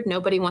hazard.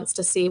 Nobody wants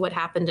to see what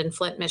happened in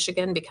Flint,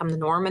 Michigan become the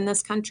norm in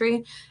this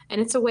country. And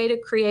it's a way to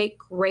create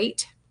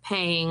great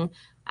paying,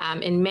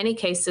 in many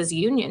cases,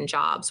 union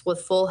jobs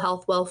with full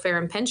health, welfare,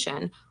 and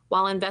pension,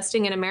 while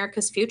investing in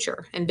America's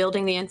future and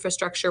building the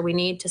infrastructure we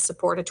need to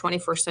support a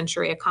 21st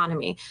century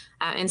economy.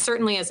 And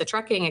certainly as a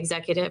trucking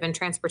executive and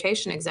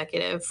transportation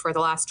executive for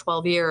the last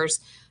 12 years,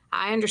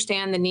 I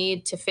understand the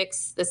need to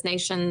fix this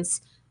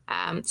nation's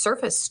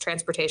surface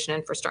transportation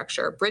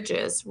infrastructure,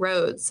 bridges,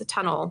 roads, a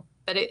tunnel,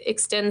 but it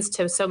extends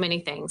to so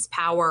many things,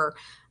 power,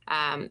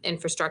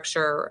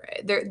 infrastructure.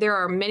 There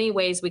are many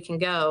ways we can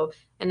go,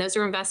 and those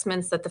are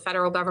investments that the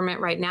federal government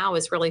right now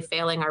is really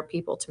failing our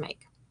people to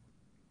make.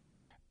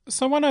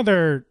 So one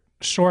other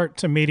short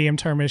to medium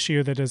term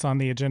issue that is on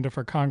the agenda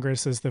for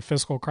Congress is the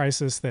fiscal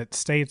crisis that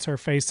states are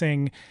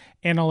facing.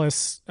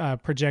 Analysts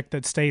project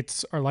that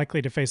states are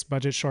likely to face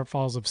budget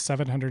shortfalls of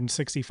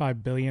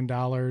 $765 billion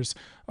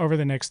over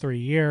the next 3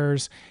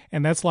 years,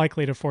 and that's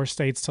likely to force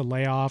states to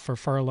lay off or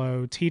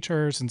furlough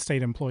teachers and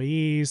state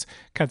employees,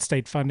 cut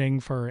state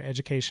funding for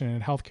education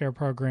and healthcare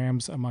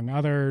programs, among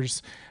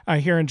others.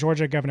 Here in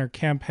Georgia, Governor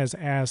Kemp has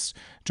asked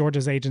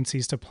Georgia's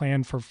agencies to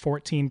plan for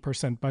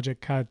 14%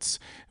 budget cuts,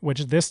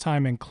 which this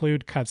time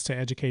include cuts to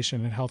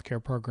education and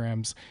healthcare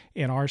programs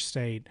in our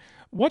state.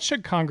 What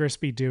should Congress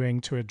be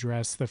doing to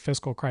address the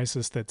fiscal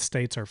crisis that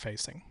states are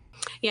facing?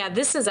 Yeah,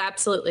 this is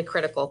absolutely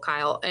critical,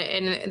 Kyle.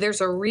 And there's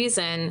a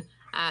reason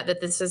that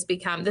this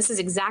is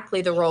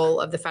exactly the role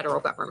of the federal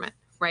government,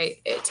 right?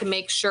 To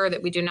make sure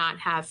that we do not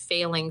have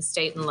failing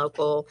state and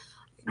local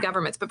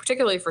governments, but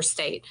particularly for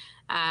state.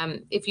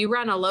 If you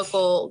run a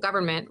local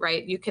government,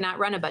 right, you cannot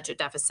run a budget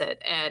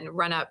deficit and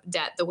run up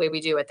debt the way we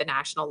do at the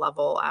national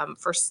level.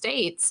 For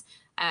states,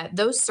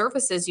 those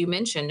services you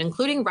mentioned,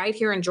 including right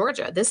here in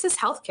Georgia, this is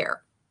healthcare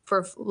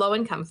for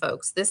low-income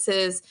folks. This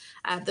is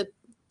the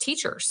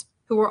teachers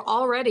who are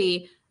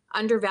already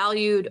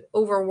undervalued,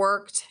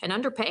 overworked, and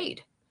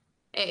underpaid.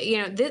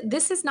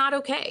 This is not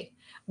okay.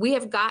 We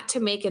have got to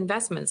make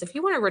investments. If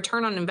you want a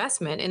return on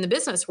investment in the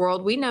business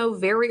world, we know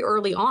very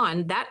early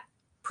on that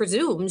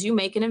presumes you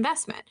make an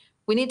investment.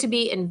 We need to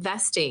be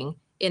investing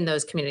in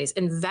those communities,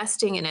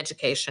 investing in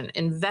education,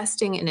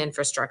 investing in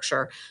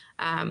infrastructure.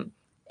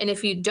 And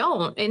if you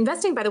don't,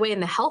 investing, by the way, in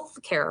the health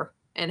care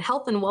and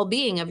health and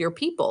well-being of your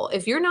people,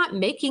 if you're not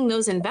making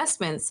those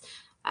investments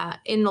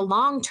in the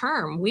long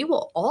term, we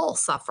will all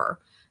suffer.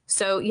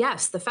 So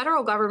yes, the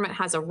federal government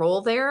has a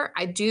role there.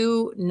 I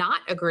do not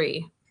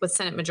agree with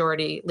Senate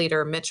Majority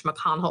Leader Mitch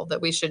McConnell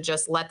that we should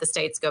just let the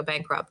states go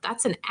bankrupt.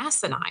 That's an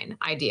asinine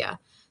idea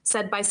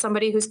said by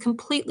somebody who's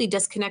completely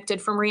disconnected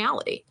from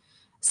reality.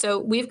 So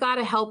we've got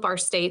to help our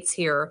states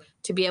here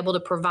to be able to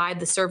provide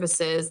the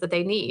services that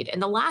they need.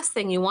 And the last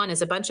thing you want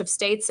is a bunch of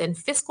states in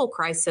fiscal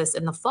crisis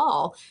in the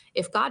fall,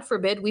 if God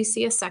forbid we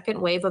see a second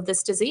wave of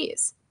this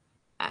disease.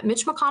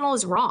 Mitch McConnell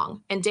is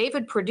wrong. And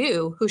David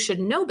Perdue, who should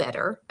know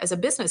better as a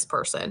business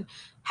person,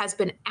 has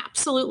been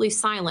absolutely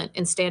silent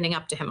in standing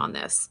up to him on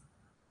this.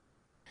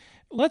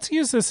 Let's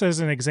use this as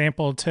an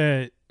example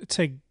to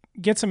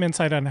get some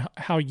insight on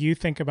how you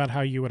think about how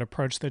you would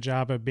approach the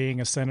job of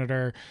being a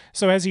senator.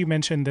 So as you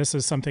mentioned, this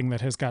is something that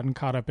has gotten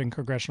caught up in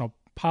congressional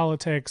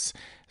politics.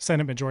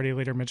 Senate Majority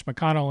Leader Mitch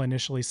McConnell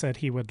initially said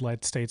he would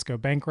let states go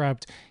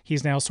bankrupt.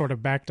 He's now sort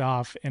of backed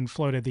off and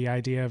floated the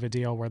idea of a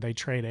deal where they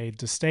trade aid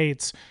to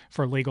states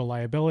for legal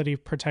liability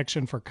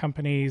protection for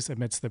companies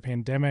amidst the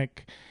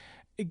pandemic.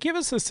 Give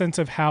us a sense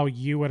of how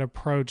you would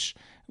approach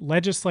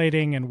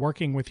legislating and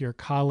working with your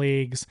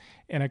colleagues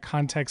in a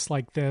context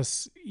like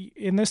this.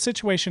 In this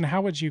situation,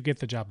 how would you get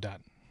the job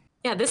done?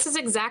 Yeah, this is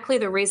exactly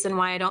the reason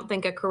why I don't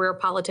think a career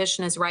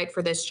politician is right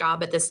for this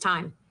job at this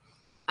time.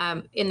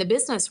 In the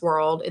business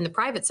world, in the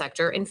private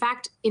sector, in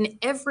fact, in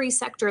every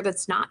sector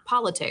that's not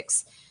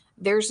politics,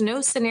 there's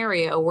no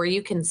scenario where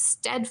you can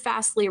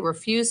steadfastly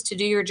refuse to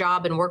do your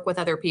job and work with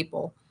other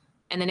people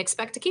and then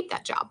expect to keep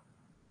that job.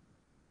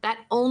 That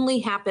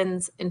only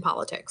happens in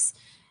politics.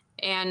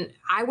 And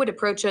I would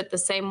approach it the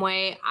same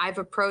way I've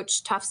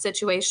approached tough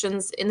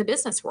situations in the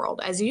business world.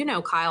 As you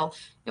know, Kyle,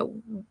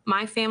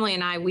 my family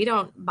and I, we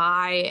don't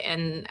buy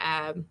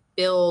and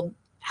build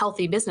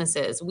healthy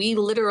businesses. We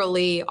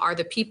literally are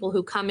the people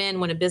who come in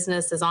when a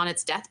business is on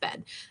its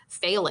deathbed,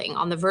 failing,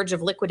 on the verge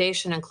of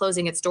liquidation and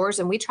closing its doors,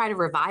 and we try to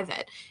revive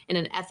it in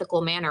an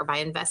ethical manner by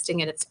investing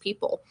in its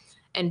people.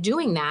 And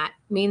doing that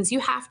means you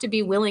have to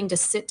be willing to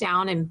sit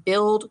down and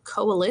build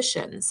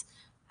coalitions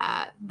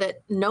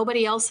that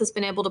nobody else has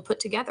been able to put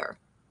together.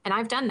 And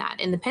I've done that.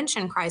 In the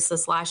pension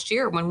crisis last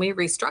year, when we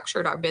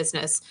restructured our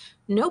business,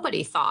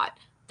 nobody thought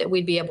that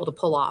we'd be able to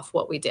pull off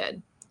what we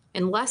did.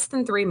 In less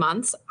than 3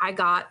 months, I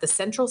got the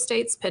Central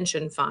States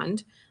Pension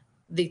Fund,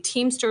 the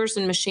Teamsters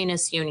and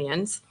Machinists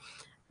unions,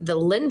 the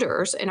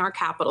lenders in our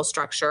capital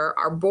structure,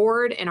 our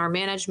board and our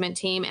management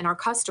team, and our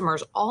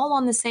customers all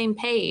on the same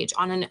page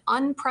on an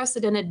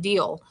unprecedented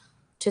deal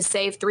to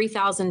save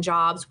 3,000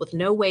 jobs with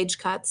no wage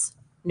cuts,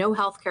 no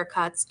healthcare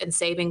cuts, and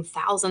saving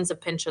thousands of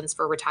pensions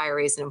for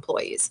retirees and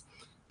employees.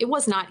 It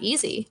was not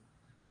easy,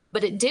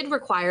 but it did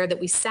require that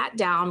we sat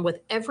down with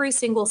every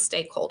single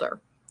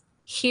stakeholder,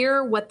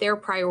 hear what their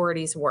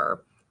priorities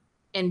were,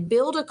 and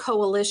build a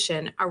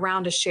coalition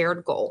around a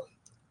shared goal,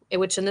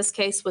 which in this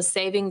case was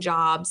saving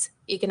jobs,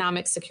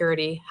 economic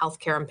security,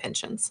 healthcare, and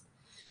pensions.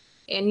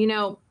 And,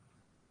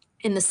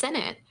 in the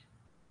Senate,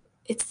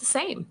 it's the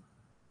same.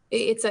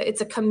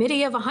 It's a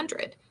committee of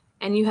 100,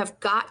 and you have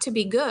got to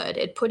be good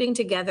at putting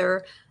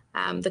together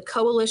the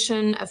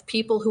coalition of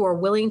people who are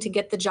willing to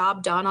get the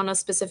job done on a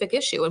specific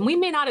issue. And we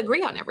may not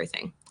agree on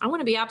everything. I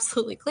want to be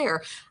absolutely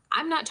clear.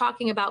 I'm not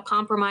talking about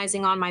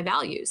compromising on my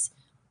values.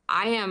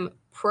 I am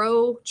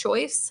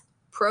pro-choice,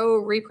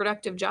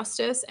 pro-reproductive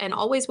justice, and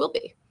always will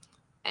be.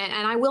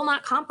 And I will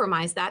not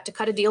compromise that to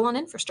cut a deal on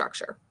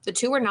infrastructure. The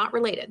two are not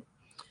related.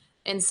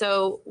 And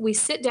so we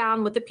sit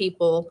down with the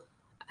people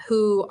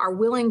who are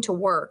willing to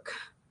work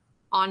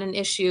on an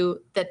issue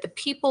that the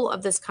people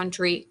of this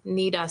country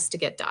need us to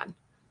get done.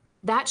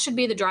 That should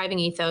be the driving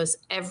ethos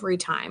every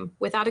time,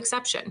 without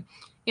exception.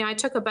 I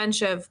took a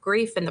bunch of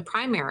grief in the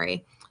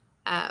primary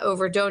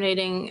over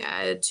donating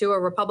to a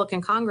Republican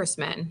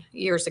congressman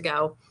years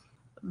ago.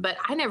 But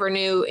I never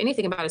knew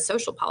anything about his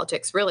social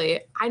politics, really.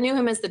 I knew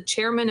him as the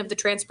chairman of the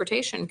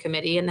Transportation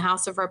Committee in the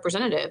House of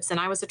Representatives, and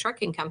I was a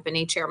trucking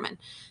company chairman.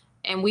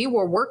 And we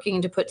were working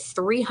to put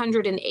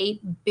 $308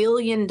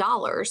 billion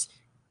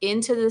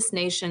into this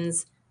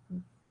nation's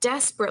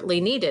desperately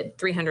needed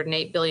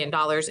 $308 billion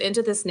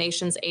into this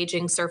nation's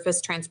aging surface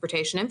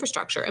transportation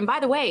infrastructure. And by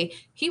the way,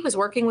 he was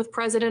working with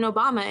President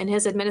Obama and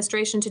his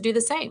administration to do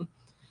the same.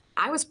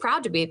 I was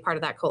proud to be part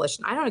of that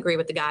coalition. I don't agree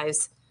with the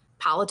guy's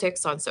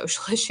politics on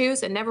social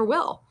issues and never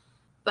will.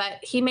 But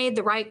he made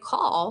the right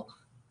call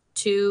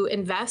to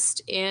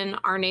invest in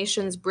our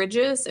nation's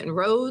bridges and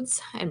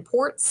roads and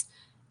ports.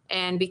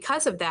 And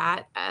because of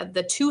that,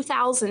 the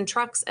 2,000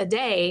 trucks a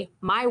day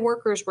my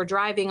workers were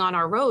driving on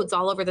our roads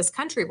all over this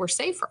country were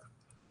safer.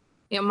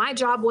 My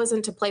job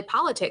wasn't to play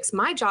politics.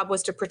 My job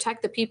was to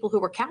protect the people who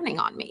were counting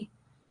on me.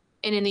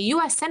 And in the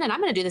U.S. Senate, I'm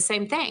going to do the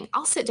same thing.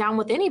 I'll sit down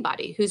with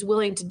anybody who's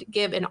willing to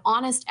give an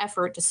honest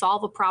effort to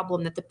solve a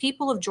problem that the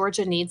people of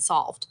Georgia need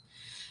solved.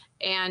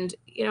 And,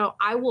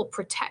 I will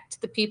protect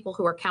the people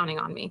who are counting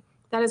on me.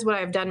 That is what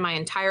I've done my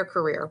entire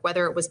career,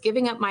 whether it was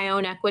giving up my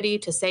own equity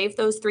to save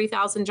those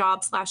 3,000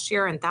 jobs last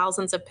year and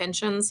thousands of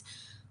pensions,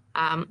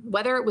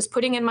 whether it was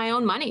putting in my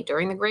own money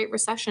during the Great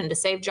Recession to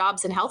save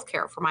jobs in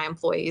healthcare for my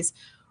employees,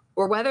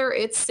 or whether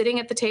it's sitting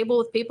at the table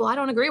with people I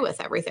don't agree with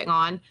everything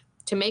on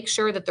to make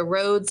sure that the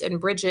roads and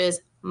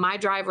bridges my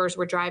drivers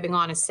were driving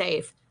on is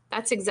safe.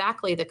 That's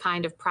exactly the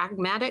kind of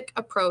pragmatic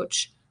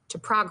approach to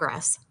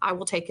progress I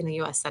will take in the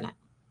U.S. Senate.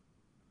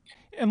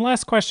 And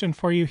last question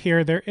for you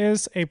here. There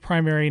is a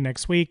primary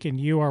next week, and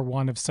you are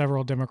one of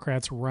several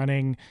Democrats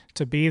running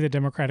to be the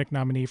Democratic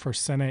nominee for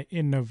Senate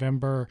in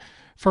November.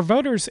 For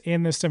voters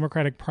in this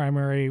Democratic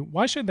primary,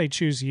 why should they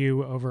choose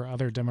you over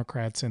other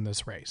Democrats in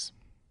this race?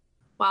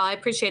 Well, I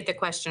appreciate the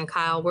question,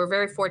 Kyle. We're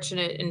very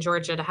fortunate in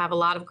Georgia to have a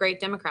lot of great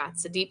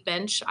Democrats, a deep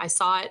bench. I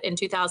saw it in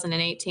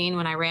 2018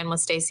 when I ran with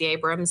Stacey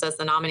Abrams as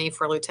the nominee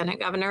for lieutenant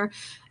governor,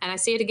 and I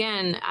see it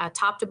again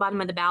top to bottom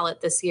of the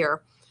ballot this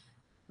year.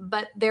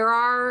 But there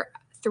are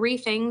three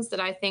things that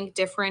I think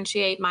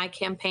differentiate my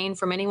campaign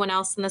from anyone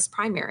else in this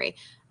primary.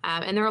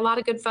 And there are a lot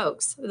of good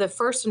folks. The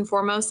first and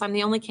foremost, I'm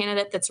the only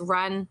candidate that's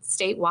run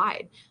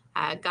statewide.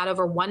 Got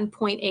over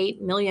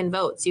 1.8 million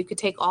votes. You could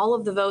take all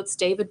of the votes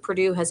David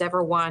Perdue has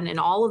ever won and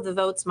all of the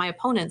votes my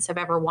opponents have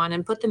ever won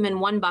and put them in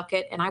one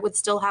bucket, and I would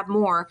still have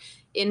more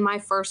in my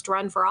first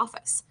run for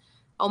office.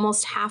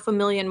 Almost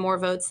 500,000 more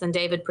votes than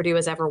David Perdue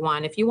has ever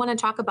won. If you want to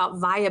talk about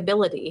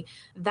viability,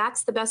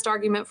 that's the best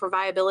argument for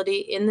viability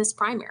in this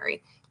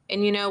primary.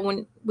 And, you know,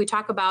 when we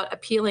talk about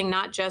appealing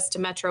not just to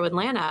Metro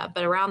Atlanta,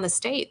 but around the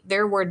state,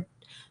 there were a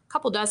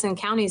couple dozen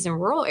counties in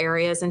rural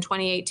areas in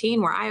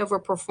 2018 where I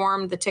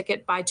overperformed the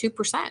ticket by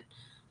 2%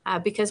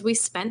 because we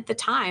spent the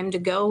time to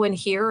go and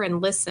hear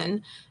and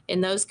listen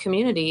in those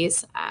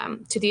communities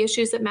to the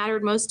issues that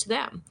mattered most to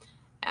them.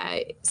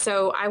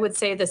 So I would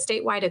say the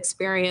statewide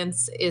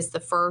experience is the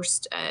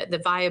first, the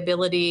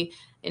viability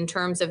in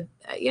terms of,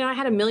 I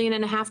had $1.5 million.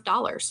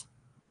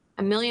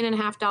 $1.5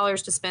 million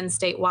to spend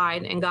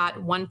statewide and got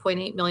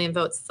 1.8 million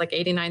votes. It's like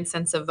 89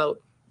 cents a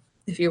vote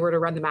if you were to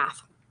run the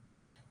math.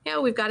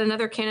 We've got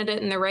another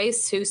candidate in the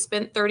race who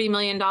spent $30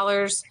 million,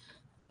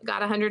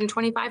 got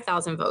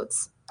 125,000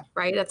 votes,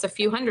 right? That's a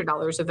few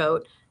 $100s a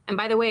vote. And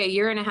by the way, a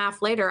year and a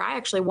half later, I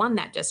actually won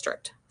that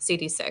district,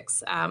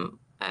 CD6.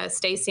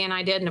 Stacey and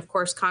I did. And of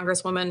course,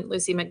 Congresswoman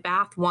Lucy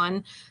McBath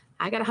won.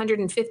 I got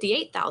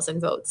 158,000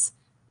 votes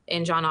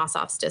in Jon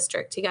Ossoff's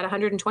district. He got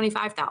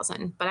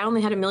 125,000, but I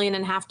only had $1.5 million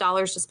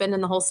to spend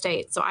in the whole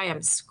state. So I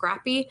am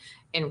scrappy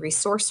and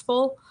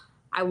resourceful.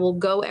 I will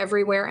go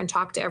everywhere and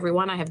talk to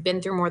everyone. I have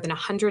been through more than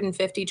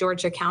 150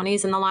 Georgia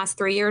counties in the last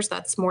 3 years.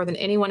 That's more than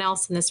anyone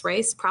else in this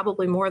race,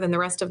 probably more than the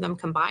rest of them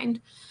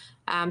combined.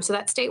 So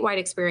that statewide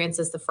experience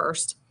is the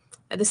first.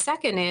 The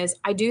second is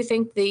I do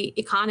think the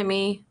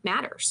economy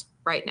matters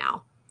right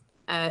now.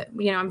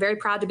 I'm very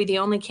proud to be the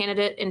only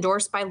candidate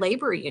endorsed by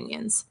labor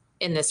unions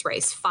in this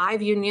race.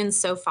 5 unions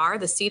so far,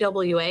 the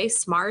CWA,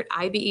 SMART,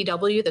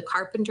 IBEW, the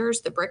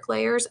carpenters, the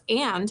bricklayers,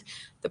 and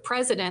the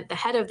president, the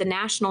head of the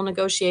National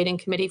Negotiating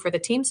Committee for the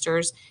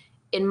Teamsters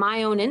in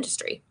my own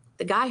industry.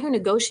 The guy who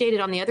negotiated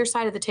on the other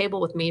side of the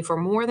table with me for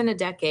more than a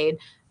decade,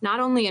 not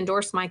only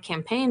endorsed my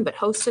campaign, but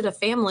hosted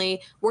a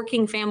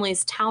working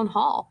families town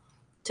hall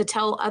to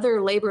tell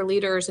other labor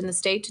leaders in the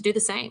state to do the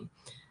same.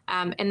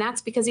 And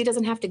that's because he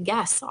doesn't have to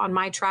guess on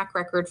my track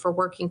record for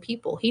working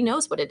people. He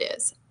knows what it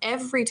is.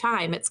 Every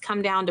time it's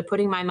come down to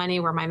putting my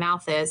money where my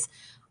mouth is,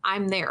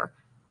 I'm there.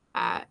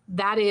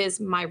 That is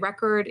my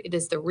record. It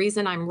is the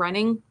reason I'm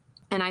running.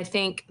 And I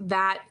think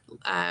that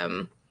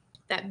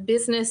that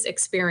business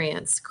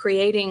experience,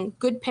 creating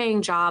good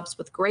paying jobs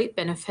with great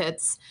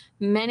benefits,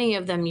 many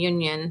of them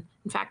union,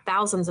 in fact,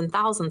 thousands and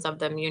thousands of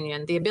them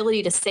union, the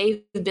ability to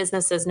save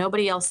businesses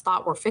nobody else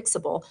thought were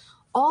fixable,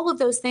 all of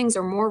those things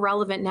are more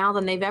relevant now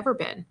than they've ever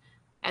been.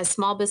 As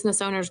small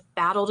business owners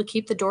battle to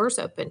keep the doors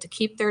open, to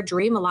keep their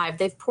dream alive,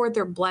 they've poured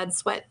their blood,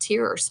 sweat,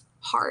 tears,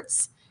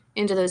 hearts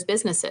into those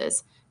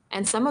businesses.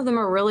 And some of them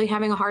are really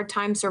having a hard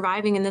time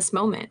surviving in this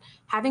moment.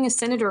 Having a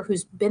senator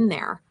who's been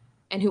there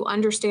and who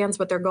understands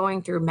what they're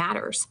going through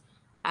matters.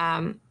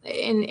 And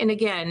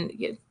again,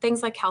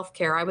 things like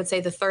healthcare, I would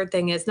say the third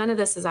thing is none of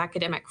this is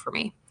academic for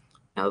me.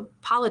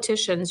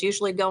 Politicians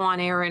usually go on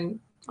air and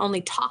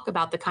only talk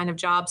about the kind of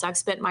jobs I've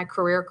spent my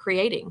career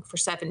creating for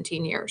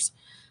 17 years.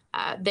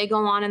 They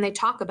go on and they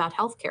talk about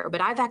healthcare,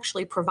 but I've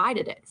actually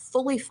provided it,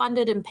 fully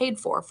funded and paid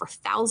for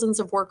thousands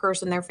of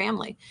workers and their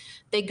family.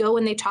 They go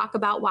and they talk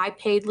about why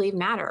paid leave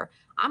matter.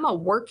 I'm a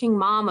working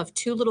mom of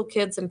 2 little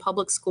kids in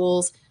public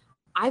schools.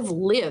 I've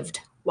lived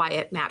why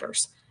it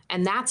matters.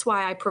 And that's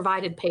why I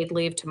provided paid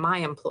leave to my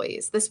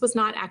employees. This was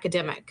not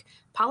academic.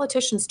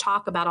 Politicians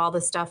talk about all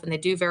this stuff and they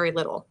do very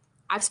little.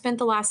 I've spent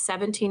the last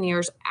 17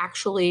 years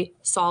actually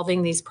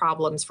solving these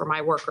problems for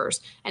my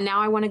workers. And now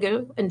I want to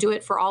go and do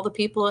it for all the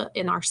people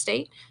in our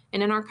state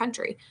and in our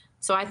country.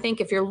 So I think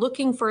if you're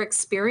looking for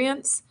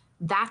experience,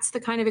 that's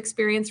the kind of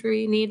experience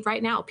we need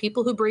right now.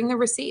 People who bring the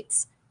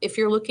receipts. If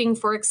you're looking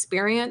for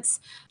experience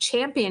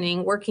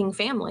championing working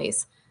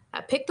families,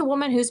 pick the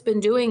woman who's been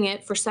doing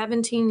it for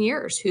 17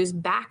 years, who's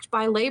backed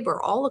by labor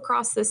all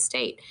across this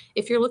state.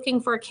 If you're looking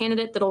for a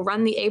candidate that'll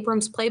run the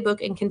Abrams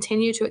playbook and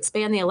continue to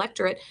expand the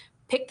electorate,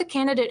 Pick the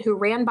candidate who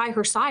ran by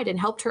her side and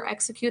helped her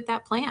execute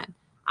that plan.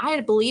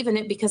 I believe in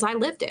it because I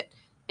lived it.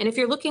 And if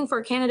you're looking for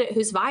a candidate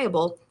who's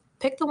viable,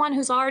 pick the one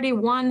who's already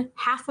won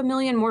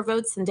 500,000 more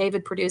votes than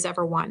David Perdue's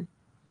ever won.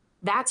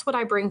 That's what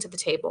I bring to the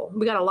table.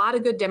 We got a lot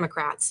of good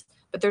Democrats,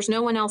 but there's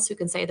no one else who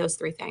can say those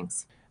three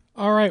things.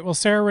 All right. Well,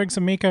 Sarah Riggs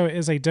Amico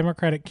is a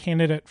Democratic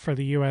candidate for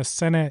the U.S.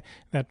 Senate.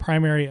 That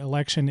primary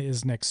election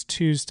is next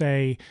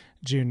Tuesday,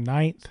 June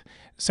 9th.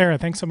 Sarah,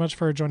 thanks so much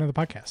for joining the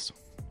podcast.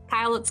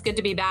 Kyle, it's good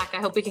to be back.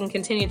 I hope we can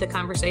continue the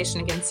conversation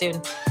again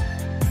soon.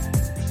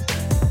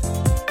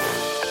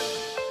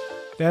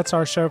 That's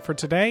our show for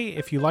today.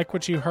 If you like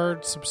what you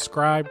heard,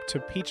 subscribe to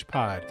Peach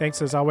Pod.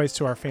 Thanks as always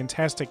to our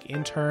fantastic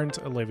interns,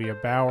 Olivia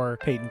Bauer,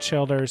 Peyton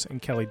Childers,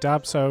 and Kelly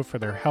Dobso for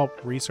their help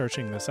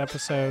researching this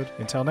episode.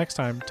 Until next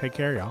time, take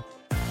care, y'all.